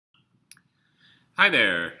Hi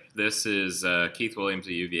there, this is Keith Williams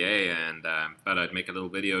of UVA, and thought I'd make a little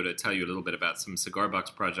video to tell you a little bit about some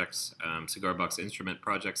cigar-box projects, cigar-box instrument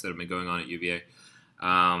projects that have been going on at UVA.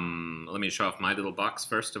 Let me show off my little box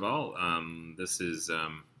first of all. This is a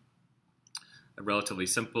relatively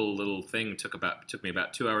simple little thing. Took me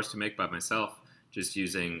about 2 hours to make by myself, just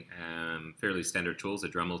using fairly standard tools, a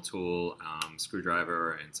Dremel tool,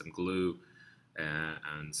 screwdriver, and some glue,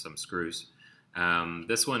 and some screws.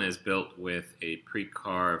 This one is built with a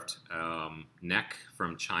pre-carved neck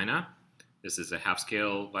from China. This is a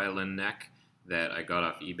half-scale violin neck that I got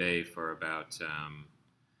off eBay for about,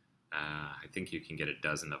 I think you can get a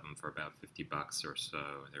dozen of them for about 50 bucks or so.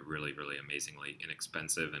 They're really, really amazingly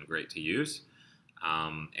inexpensive and great to use.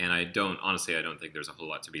 And honestly, I don't think there's a whole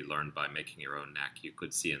lot to be learned by making your own neck. You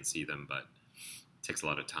could CNC them, but it takes a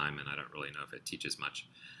lot of time, and I don't really know if it teaches much.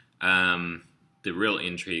 The real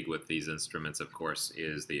intrigue with these instruments, of course,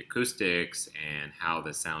 is the acoustics and how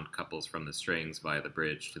the sound couples from the strings via the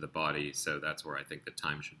bridge to the body. So that's where I think the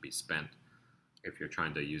time should be spent if you're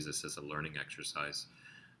trying to use this as a learning exercise.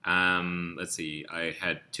 Let's see, I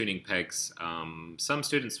had tuning pegs. Some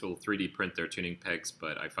students will 3D print their tuning pegs,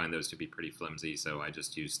 but I find those to be pretty flimsy, so I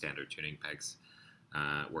just use standard tuning pegs.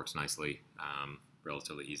 It works nicely,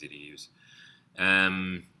 relatively easy to use.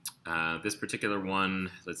 This particular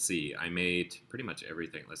one, let's see, I made pretty much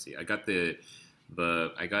everything. Let's see, I got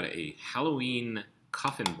I got a Halloween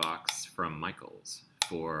coffin box from Michaels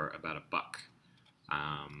for about $1,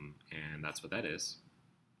 and that's what that is.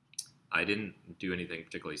 I didn't do anything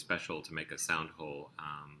particularly special to make a sound hole.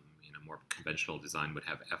 More conventional design would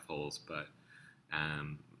have F-holes, but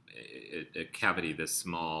a cavity this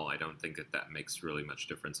small, I don't think that makes really much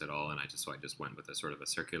difference at all, and so I just went with a sort of a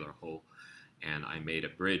circular hole. And I made a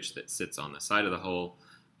bridge that sits on the side of the hole,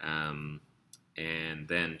 and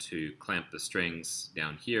then to clamp the strings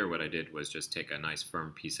down here, what I did was just take a nice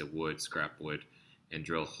firm piece of wood, scrap wood, and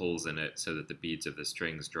drill holes in it so that the beads of the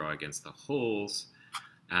strings draw against the holes.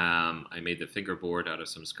 I made the fingerboard out of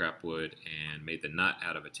some scrap wood and made the nut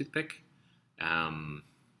out of a toothpick.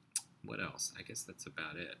 What else? I guess that's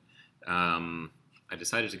about it. I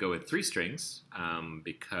decided to go with 3 strings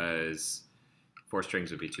because 4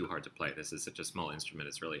 strings would be too hard to play. This is such a small instrument,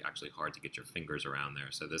 it's really actually hard to get your fingers around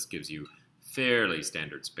there. So this gives you fairly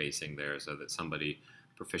standard spacing there so that somebody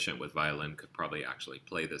proficient with violin could probably actually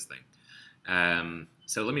play this thing.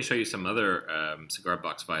 So let me show you some other cigar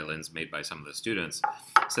box violins made by some of the students.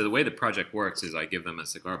 So the way the project works is I give them a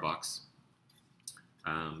cigar box,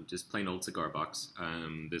 just plain old cigar box.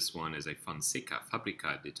 This one is a Fonseca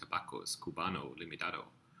Fábrica de Tabacos Cubano Limitado,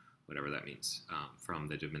 whatever that means, from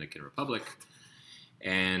the Dominican Republic.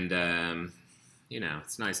 And,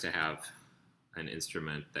 it's nice to have an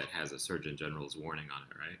instrument that has a Surgeon General's warning on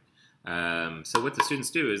it, right? So what the students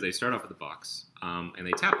do is they start off with the box, and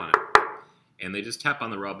they tap on it. And they just tap on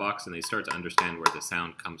the raw box, and they start to understand where the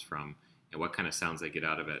sound comes from and what kind of sounds they get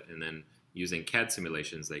out of it. And then using CAD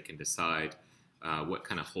simulations, they can decide what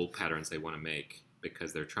kind of hole patterns they want to make,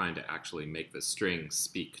 because they're trying to actually make the string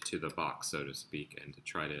speak to the box, so to speak, and to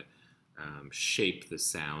try to shape the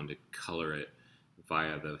sound and color it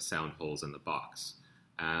via the sound holes in the box.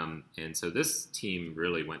 And so this team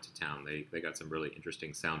really went to town. They got some really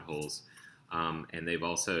interesting sound holes. And they've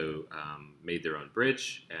also made their own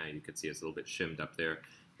bridge. You can see it's a little bit shimmed up there.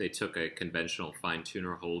 They took a conventional fine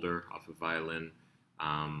tuner holder off a violin,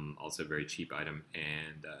 also a very cheap item,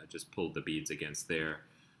 and just pulled the beads against there.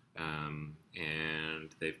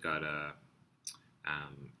 And they've got a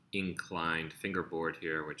inclined fingerboard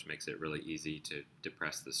here, which makes it really easy to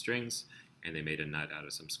depress the strings. And they made a nut out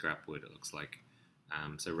of some scrap wood, it looks like.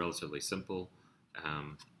 So relatively simple.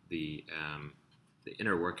 The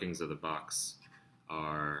inner workings of the box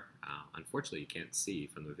are, unfortunately you can't see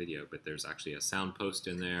from the video, but there's actually a sound post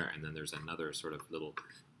in there, and then there's another sort of little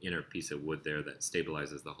inner piece of wood there that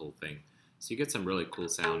stabilizes the whole thing. So you get some really cool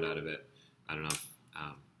sound out of it. I don't know if,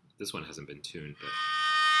 this one hasn't been tuned,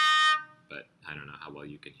 but I don't know how well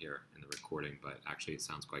you can hear in the recording, but actually it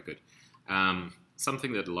sounds quite good.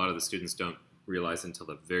 Something that a lot of the students don't realize until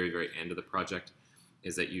the very, very end of the project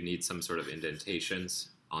is that you need some sort of indentations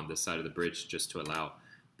on this side of the bridge just to allow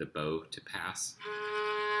the bow to pass.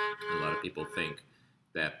 A lot of people think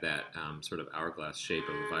that sort of hourglass shape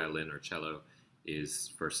of a violin or cello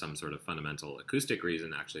is for some sort of fundamental acoustic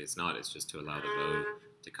reason. Actually, it's not. It's just to allow the bow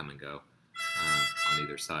to come and go on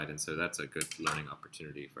either side. And so that's a good learning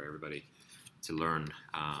opportunity for everybody to learn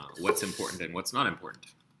what's important and what's not important,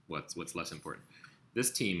 what's less important. This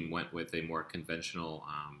team went with a more conventional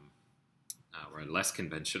or a less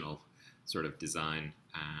conventional sort of design.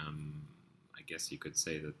 I guess you could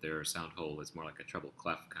say that their sound hole is more like a treble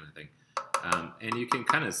clef kind of thing. And you can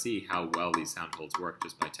kind of see how well these sound holes work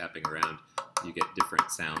just by tapping around. You get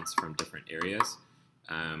different sounds from different areas,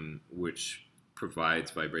 which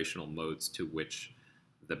provides vibrational modes to which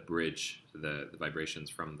the bridge, the vibrations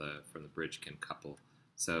from the bridge can couple.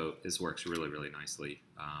 So this works really, really nicely.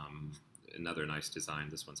 Another nice design.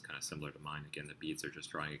 This one's kind of similar to mine. Again, the beads are just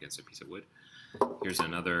drawing against a piece of wood. Here's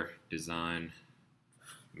another design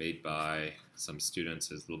made by some students.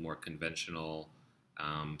 Is a little more conventional,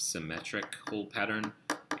 symmetric hole pattern.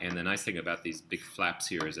 And the nice thing about these big flaps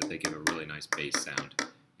here is that they give a really nice bass sound.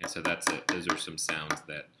 And so that's it. Those are some sounds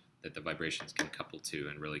that the vibrations can couple to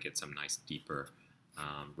and really get some nice, deeper,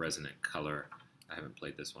 resonant color. I haven't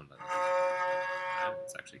played this one, but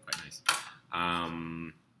it's actually quite nice.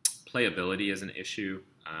 Playability is an issue.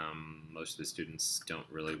 Most of the students don't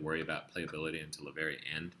really worry about playability until the very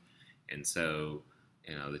end. And so,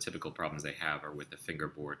 the typical problems they have are with the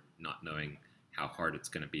fingerboard, not knowing how hard it's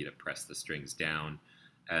going to be to press the strings down.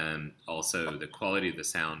 Also, the quality of the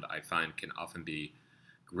sound, I find, can often be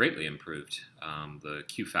greatly improved. The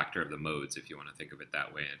Q factor of the modes, if you want to think of it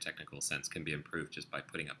that way in a technical sense, can be improved just by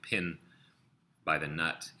putting a pin by the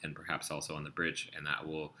nut and perhaps also on the bridge, and that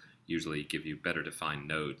will usually give you better defined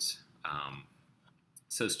nodes.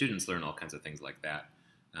 So students learn all kinds of things like that,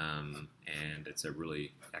 and it's a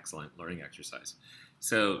really excellent learning exercise.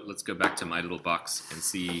 So let's go back to my little box and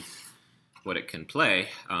see what it can play.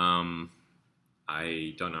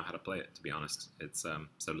 I don't know how to play it, to be honest. It's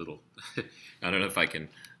so little. I don't know if I can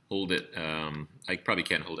hold it. I probably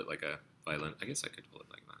can't hold it like a violin. I guess I could hold it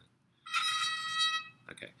like a violin.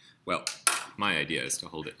 Okay, well, my idea is to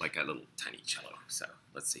hold it like a little tiny cello. So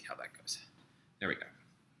let's see how that goes. There we go.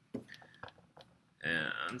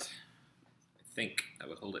 And I think I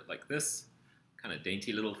would hold it like this, kind of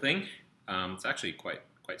dainty little thing. It's actually quite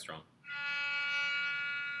strong.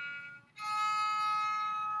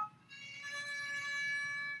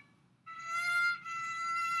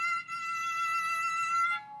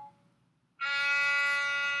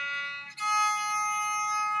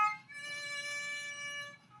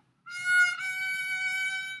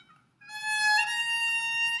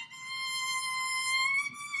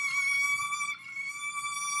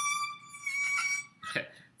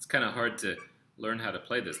 It's kind of hard to learn how to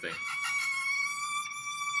play this thing.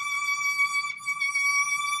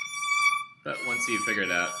 But once you figure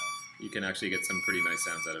it out, you can actually get some pretty nice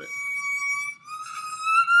sounds out of it.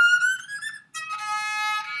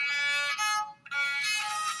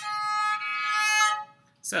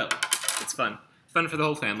 So, it's fun. Fun for the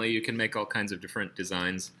whole family. You can make all kinds of different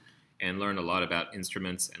designs and learn a lot about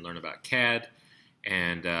instruments and learn about CAD,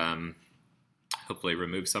 and hopefully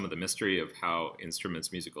remove some of the mystery of how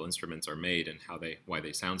musical instruments are made and why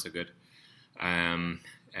they sound so good.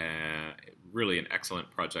 Really an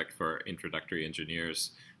excellent project for introductory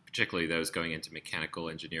engineers, particularly those going into mechanical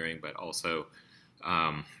engineering, but also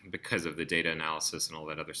because of the data analysis and all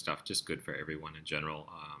that other stuff, just good for everyone in general,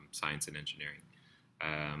 science and engineering.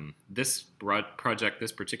 This project,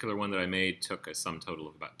 this particular one that I made, took a sum total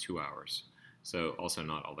of about 2 hours, so also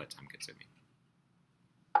not all that time consuming.